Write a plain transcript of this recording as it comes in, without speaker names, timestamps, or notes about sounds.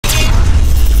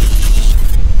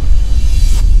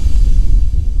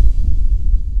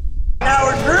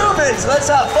friends. Let's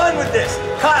have fun with this.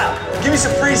 Kyle, give me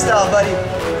some freestyle, buddy.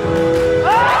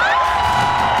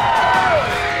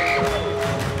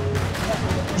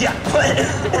 Yeah.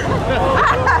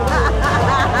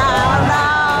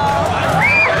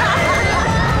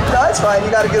 No, it's fine.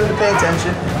 You got to get him to pay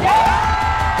attention.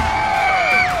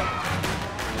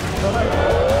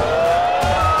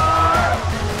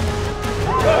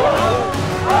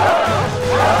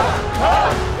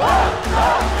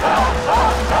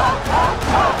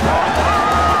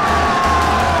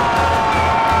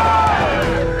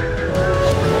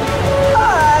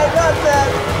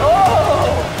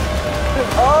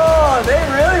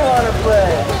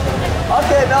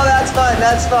 Okay, no, that's fine,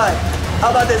 that's fine.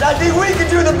 How about this? I think we can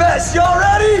do the best. Y'all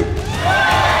ready?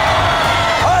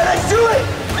 All right, let's do it.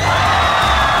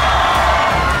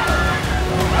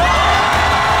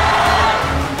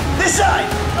 This side.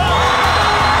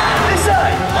 This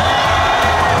side.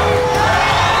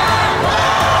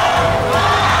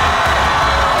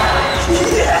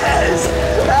 Yes!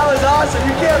 That was awesome.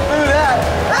 You can't boo that.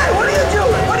 Hey, what are you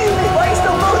doing? What do you mean? Why are you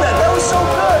still boo that? That was so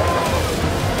good.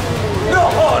 No,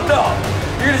 oh no.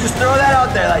 You're gonna just throw that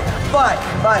out there like, fine,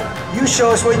 fine. You show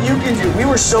us what you can do. We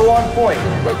were so on point.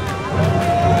 Boo! Boo!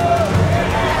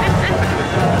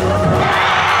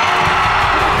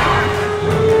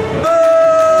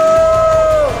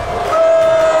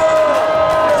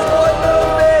 There's one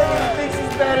little man who thinks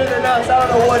he's better than us. I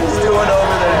don't know what he's doing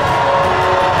over there.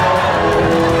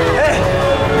 Hey!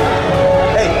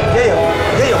 Hey,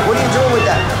 Yayo, what are you doing with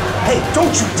that? Hey,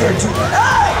 don't you dare do that. Hey!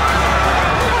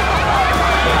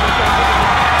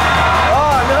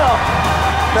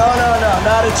 No,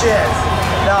 not a chance.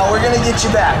 No, we're gonna get you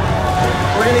back.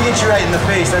 We're gonna get you right in the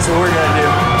face. That's what we're gonna do.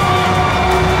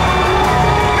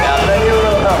 Yeah, I need a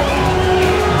little help.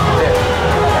 There.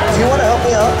 Do you wanna help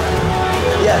me out?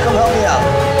 Yeah, come help me out.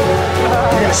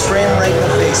 You're gonna spray him right in the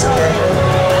face, okay?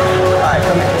 All right,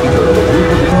 come here.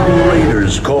 The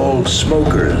raiders called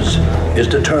Smokers is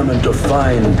determined to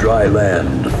find dry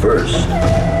land first.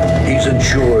 He's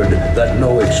ensured that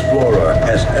no explorer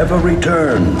has ever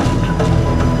returned.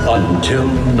 Until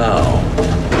now.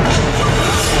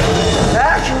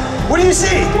 Mac, what do you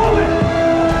see?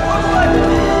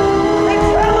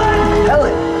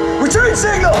 Helen, return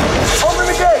signal! Open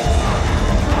the gate!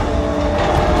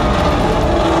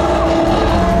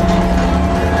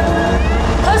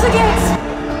 Close the gates!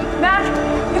 Mac,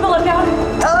 people look out.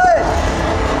 Helen!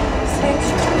 Sage,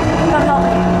 come help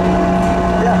me.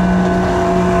 Yeah.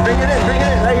 Bring it in,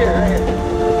 right here.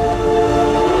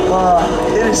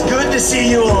 It is good to see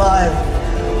you alive.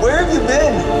 Where have you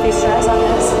been? Feast your eyes on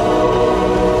this.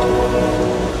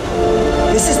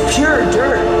 This is pure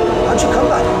dirt. How'd you come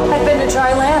by? I've been to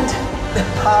dry land.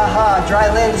 Ha, dry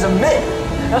land is a myth.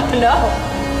 Oh,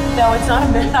 no, it's not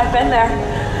a myth. I've been there.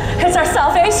 It's our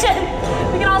salvation.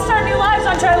 We can all start new lives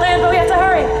on dry land, but we have to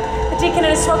hurry. The deacon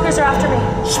and his smokers are after me.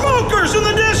 Smokers in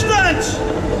the distance!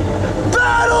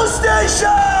 Battle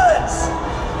stations!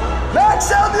 Max,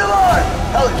 sound the alarm!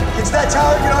 Helen, get to that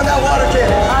tower, get on that water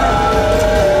cannon. On it.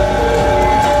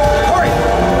 Hurry!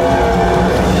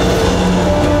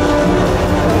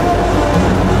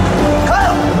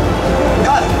 Kyle,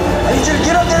 I need you to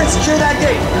get up there and secure that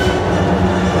gate.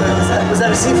 Was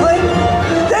that a seaplane?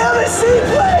 Damn it,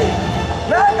 seaplane!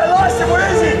 Mac, I lost him. Where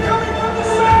is he? Coming from the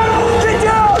south! Get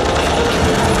down!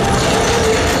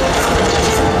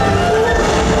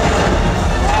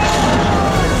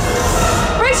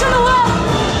 Reach for the wall!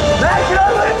 Mac, get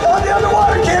on the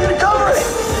underwater cannon to cover it!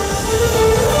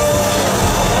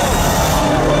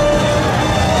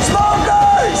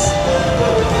 Smokers!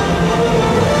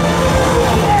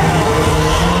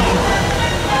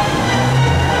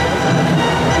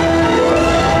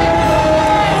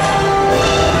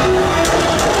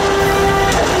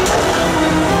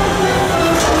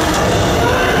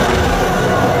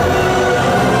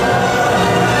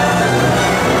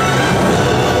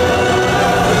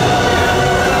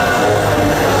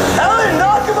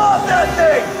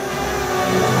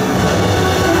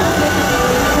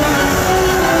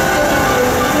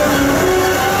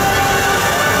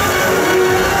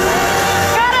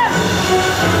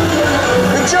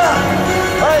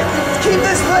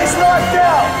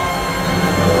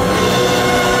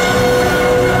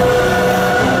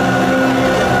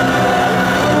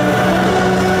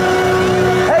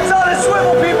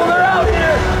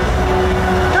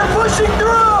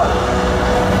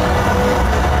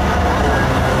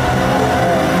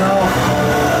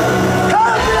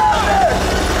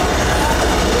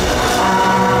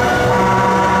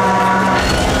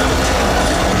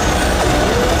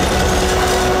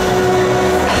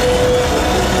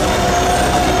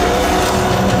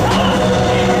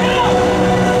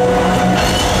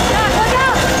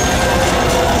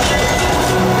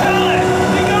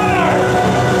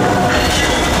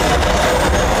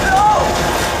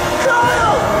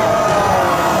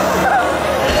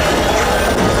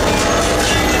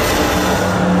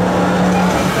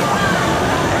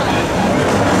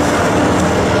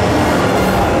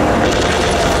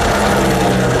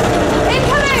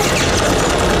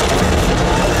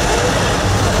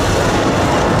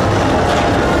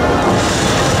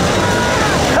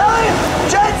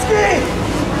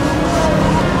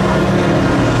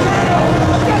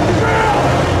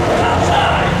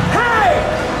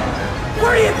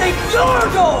 think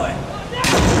you're going?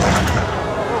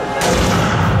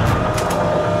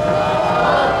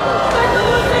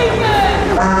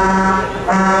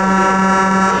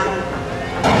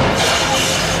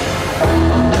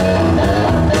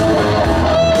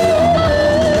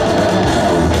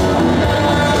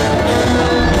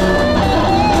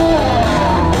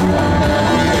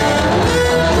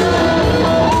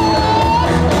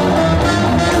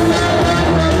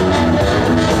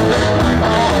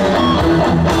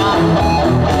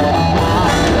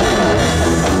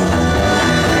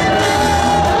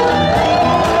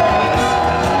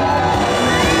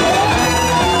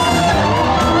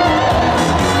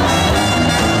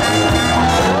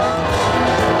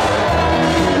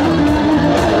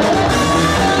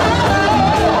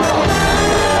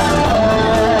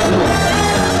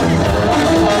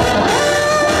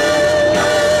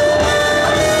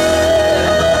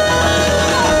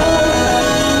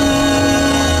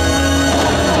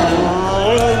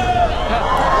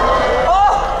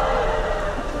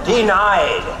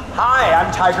 Denied. Hi,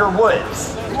 I'm Tiger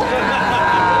Woods.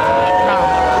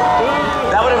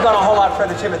 That would have gone a whole lot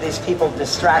further too, but these people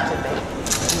distracted me.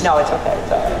 No, it's okay.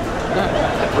 It's all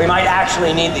right. We might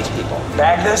actually need these people.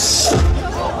 Bag this.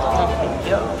 Thank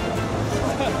you.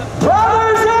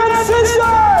 Brothers and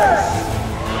sisters!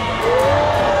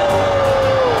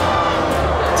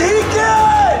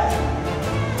 Deacon!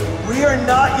 We are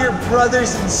not your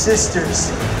brothers and sisters.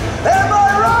 Am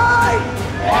I right?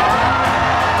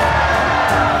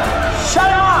 Shut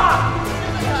up!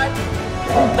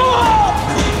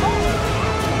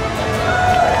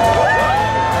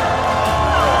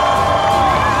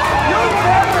 You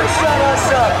never shut us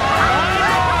up.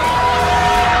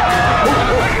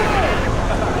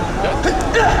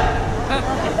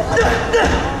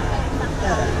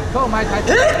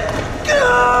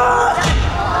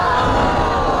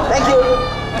 Thank you.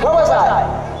 Where was I?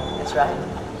 That's right.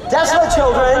 Desolate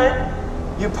children,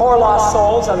 you poor lost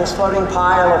souls on this floating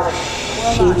pile of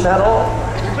sheet metal.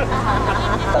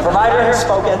 The provider has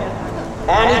spoken,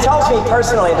 and he tells me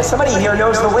personally that somebody here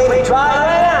knows the way to dry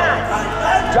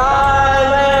land. Dry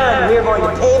land. We are going to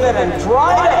pave it and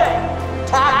drive it,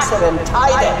 tax it and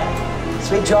tide it.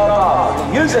 Sweet job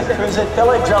of use it, cruise it,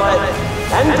 fill it, drill it,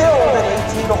 and build an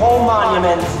 18-hole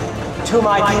monument to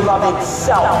my beloved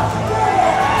self.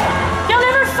 You'll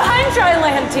never find dry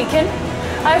land, Deacon.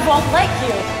 I won't let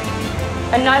you.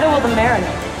 And neither will the Mariner.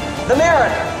 The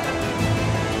Mariner.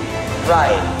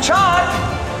 Right. Chuck!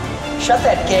 Shut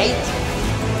that gate.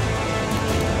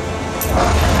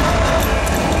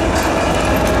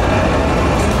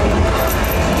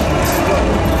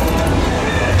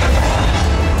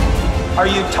 Are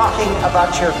you talking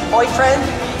about your boyfriend?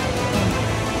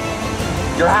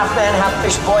 Your half-man,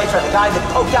 half-fish boyfriend, the guy that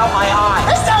poked out my eye.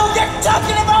 That's not what you're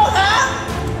talking about, huh?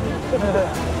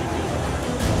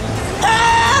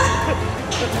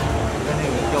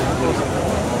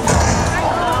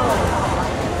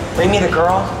 Bring me the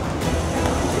girl.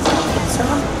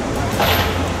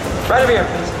 Right over here,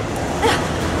 please.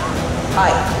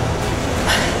 Hi.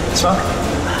 Smoke?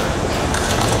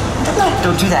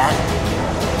 Don't do that.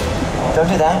 Don't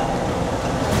do that.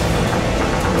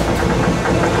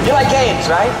 You like games,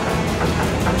 right?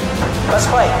 Let's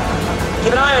play.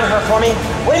 Keep an eye on her for me.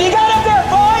 What have you got up there,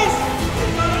 boys?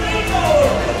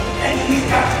 And he's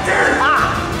got dirt.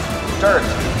 Ah, dirt.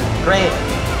 Great.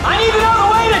 I need to know the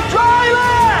way to dry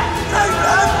land!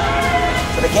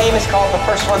 So the game is called The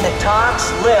First One That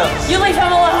Talks Lives. You leave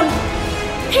him alone.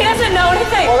 He doesn't know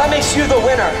anything. Well, that makes you the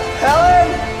winner.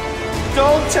 Helen,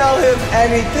 don't tell him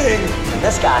anything.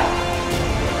 This guy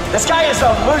is a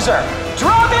loser.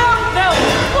 Drop him! No.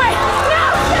 Wait.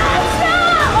 No.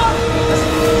 Stop.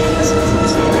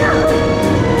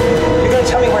 You're gonna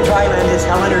tell me where dry land is,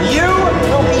 Helen, or you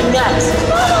will be next.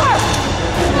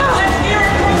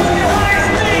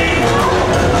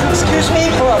 Excuse me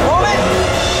for a moment.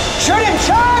 Shoot him,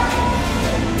 Chuck!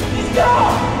 He's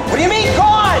gone. What do you mean,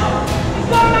 gone? He's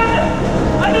gone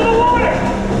under the water.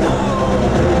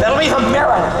 That'll be the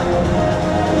Mariner.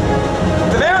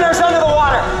 The Mariner's under the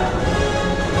water.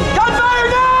 Gunfire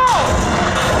now!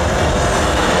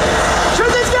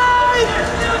 Shoot this guy!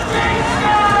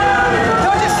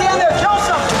 Don't just stand there, kill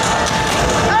something.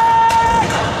 Hey!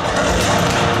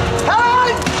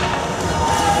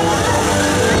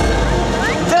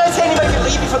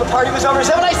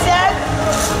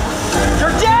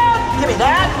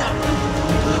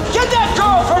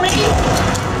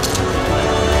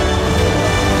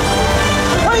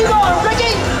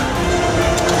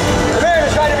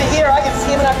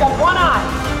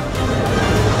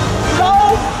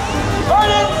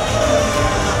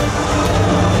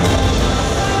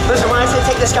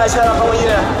 this guy's head off. I want you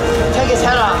to take his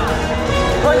head off.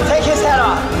 Go ahead and take his head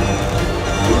off.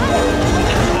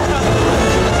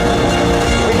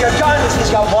 With your guns, he's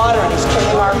got water and he's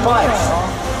kicking our butts.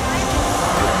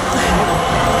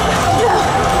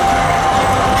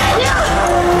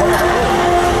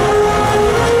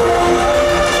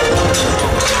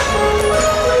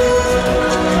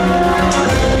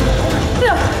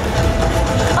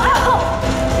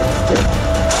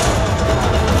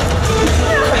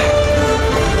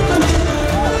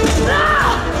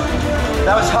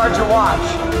 That was hard to watch.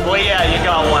 Well, yeah, you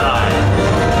got one eye.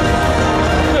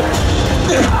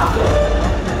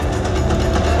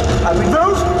 We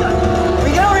move?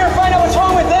 We get over here and find out what's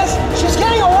wrong with this? She's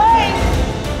getting away!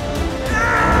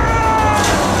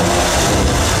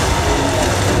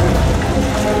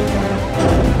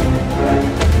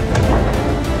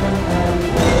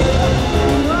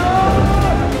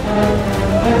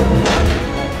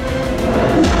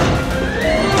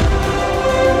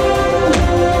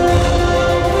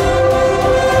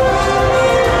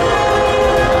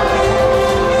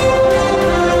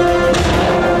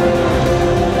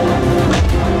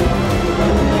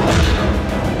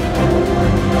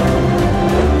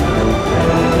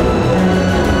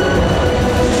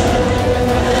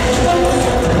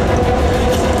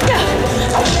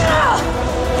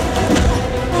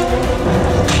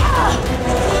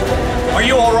 Are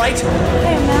you all right? I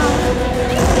am now.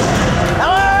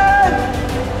 Helen!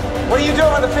 What are you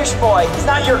doing with the fish boy? He's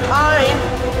not your kind.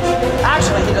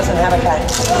 Actually, he doesn't have a kind.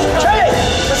 Jay!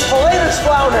 Let's fillet this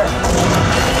flounder.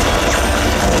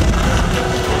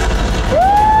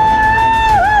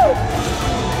 Woo!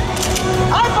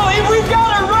 I believe we've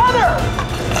got a runner!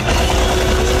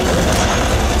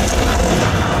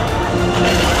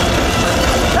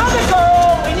 Not the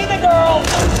girl! We need the girl!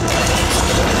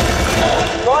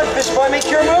 Go on, fish boy, make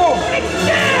your move!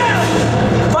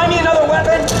 Find me another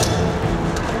weapon!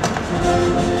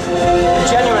 You're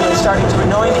genuinely starting to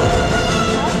annoy me.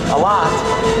 A lot.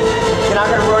 You're not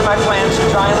gonna ruin my plans to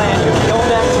dry land. You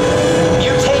ill-necked,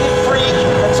 mutated freak.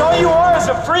 That's all you are, is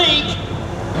a freak!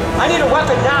 I need a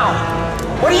weapon now.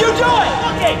 What are you doing?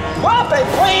 Okay, weapon,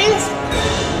 please!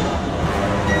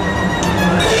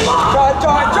 Draw it,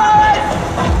 draw it, draw it!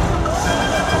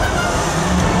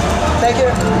 Thank you.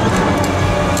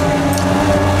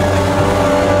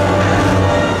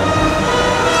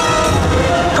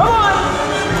 Come on!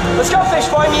 Let's go, fish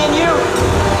boy, me and you.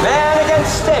 Man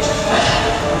against fish.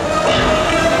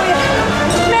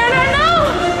 Mariner, no!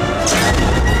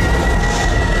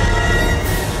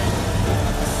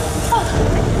 Oh,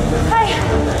 hey,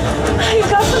 you've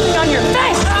got something on your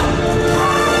face.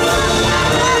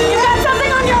 You've got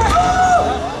something on your...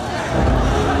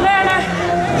 Mariner, I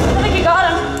think you got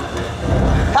him.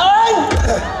 Helen!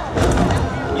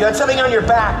 You had something on your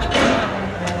back.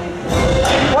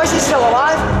 Why is he still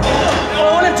alive? Well,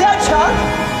 I want him dead, Chuck.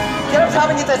 Get up top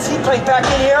and get that seaplane back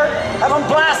in here. Have him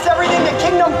blast everything to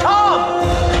Kingdom Come.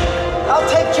 I'll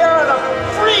take care of the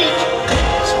freak.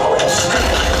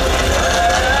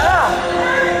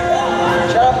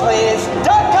 Shut up, please.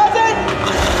 Duck, cousin!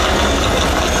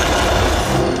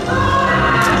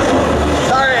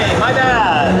 Sorry, my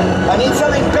bad. I need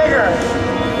something bigger.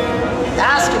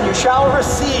 Ask and you shall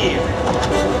receive.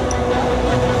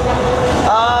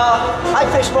 Hi,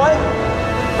 fish boy.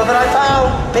 Look what I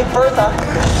found. Big Bertha.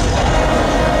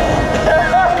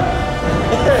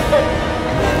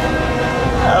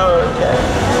 Okay.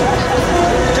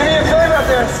 Do me a favor up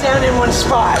there and stand in one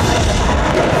spot.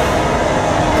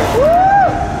 Woo!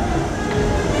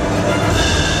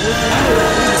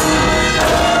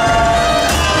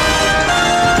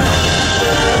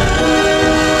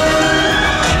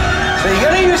 So you're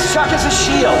gonna use Chuck as a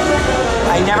shield.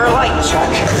 I never liked Chuck.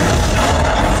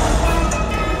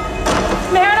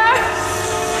 Mariner?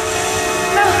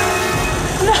 No,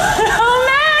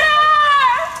 Mariner!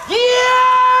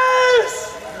 Yes!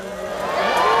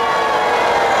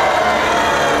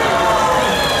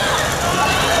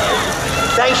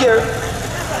 Thank you.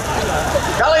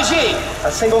 Golly gee,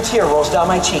 a single tear rolls down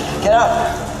my cheek. Get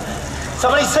up.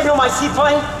 Somebody signal my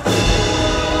seaplane.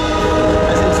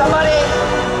 I said, somebody.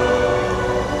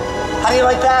 How do you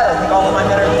like that? I think all of my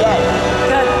men are dead.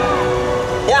 Good.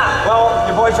 Yeah, well,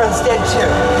 your boyfriend's dead too.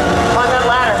 Climb that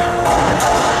ladder.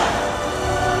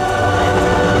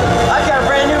 I've got a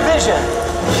brand new vision.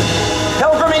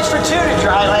 Pilgrimage for two to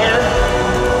dry land.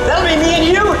 That'll be me and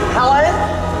you, Helen.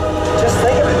 Just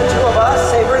think of it, the two of us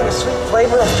savoring the sweet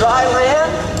flavor of dry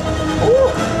land. Ooh.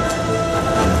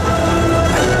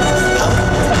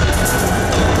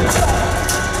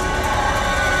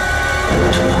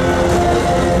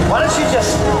 Why don't you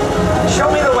just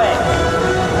show me the way?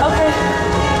 Okay.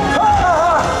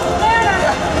 Ah!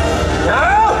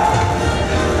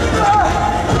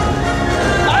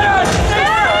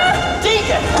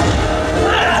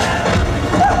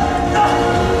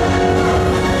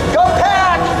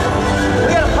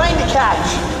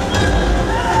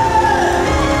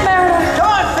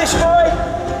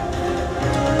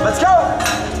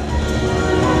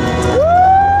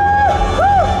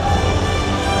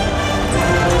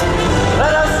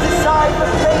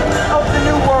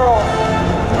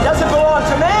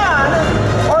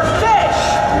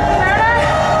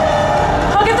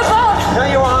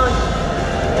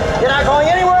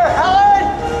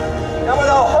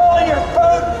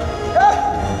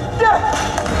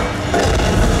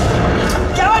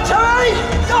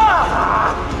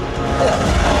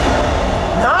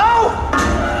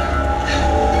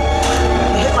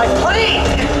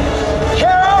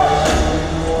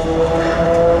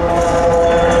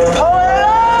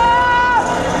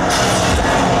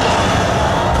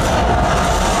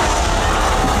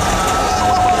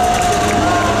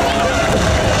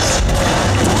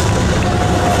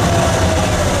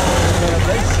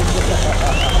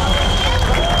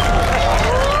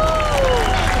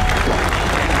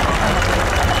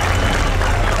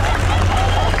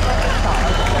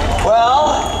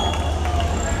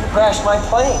 crashed my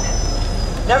plane.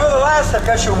 Nevertheless, I've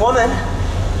got your woman.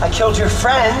 I killed your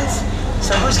friends.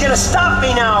 So who's gonna stop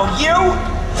me now? You?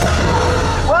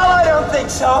 Well, I don't think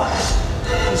so.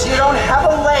 Because you don't have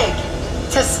a leg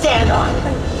to stand on.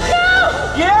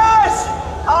 No! Yes!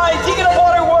 I, Deacon of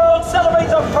Waterworld, celebrate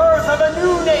the birth of a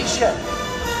new nation.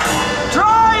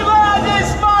 Dry land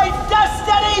is my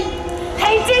destiny!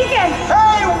 Hey, Deacon!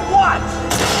 Hey, what?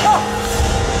 Oh,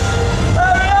 no,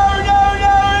 no, no,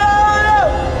 no, no!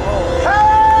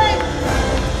 Hey!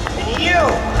 And you!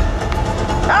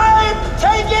 I'm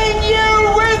taking you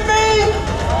with me!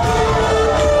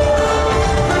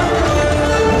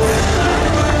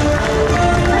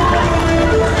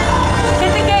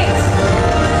 Hit the gates!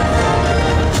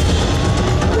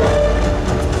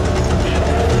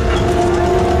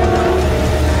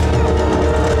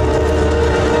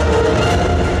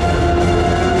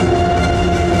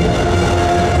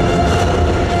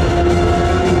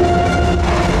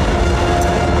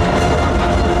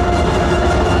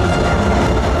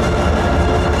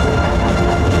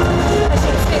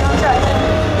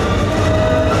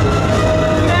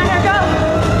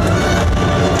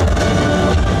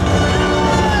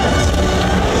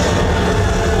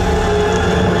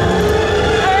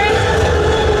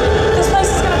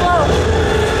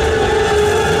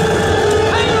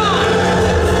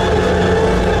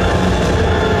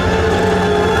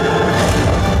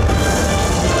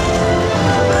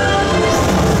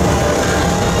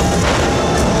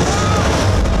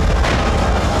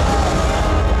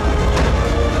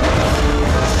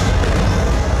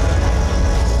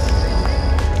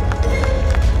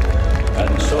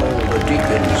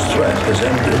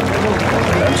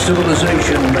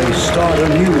 Civilization may start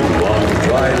anew on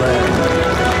dry land,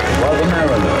 while the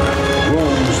mariner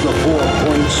roams the 4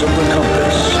 points of the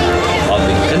compass on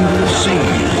the endless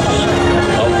seas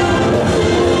of waterworld.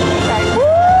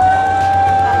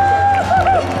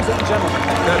 Ladies and gentlemen,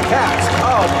 the cast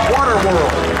of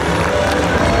Waterworld.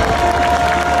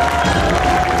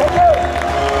 Thank you.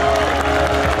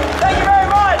 Thank you very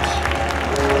much.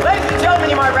 Ladies and gentlemen,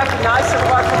 you might recognize some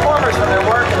of our performers from their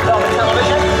work in film and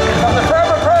television. From the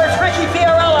Forever Purge, Ricky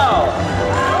Fiorello.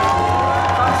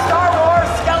 From Star Wars,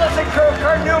 Skeleton Crew,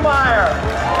 Kurt Neumeyer.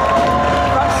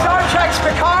 From Star Trek's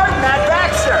Picard, Matt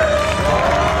Baxter.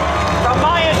 From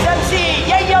Maya's MC,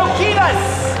 Yayo Kivas.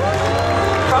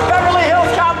 From Beverly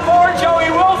Hills Cop 4, Joey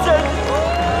Wilson.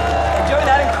 And doing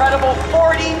that incredible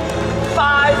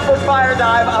 45-foot fire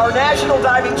dive, our national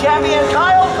diving champion,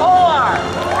 Kyle Kolar.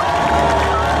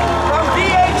 From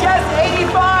VHS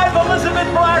 85, Elizabeth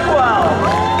Blackwell.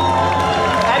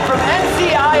 And from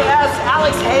NCIS,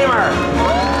 Alex Hamer.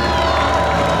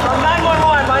 From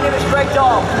 911, my name is Greg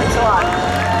Dahl. Thanks a lot.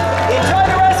 Enjoy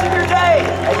the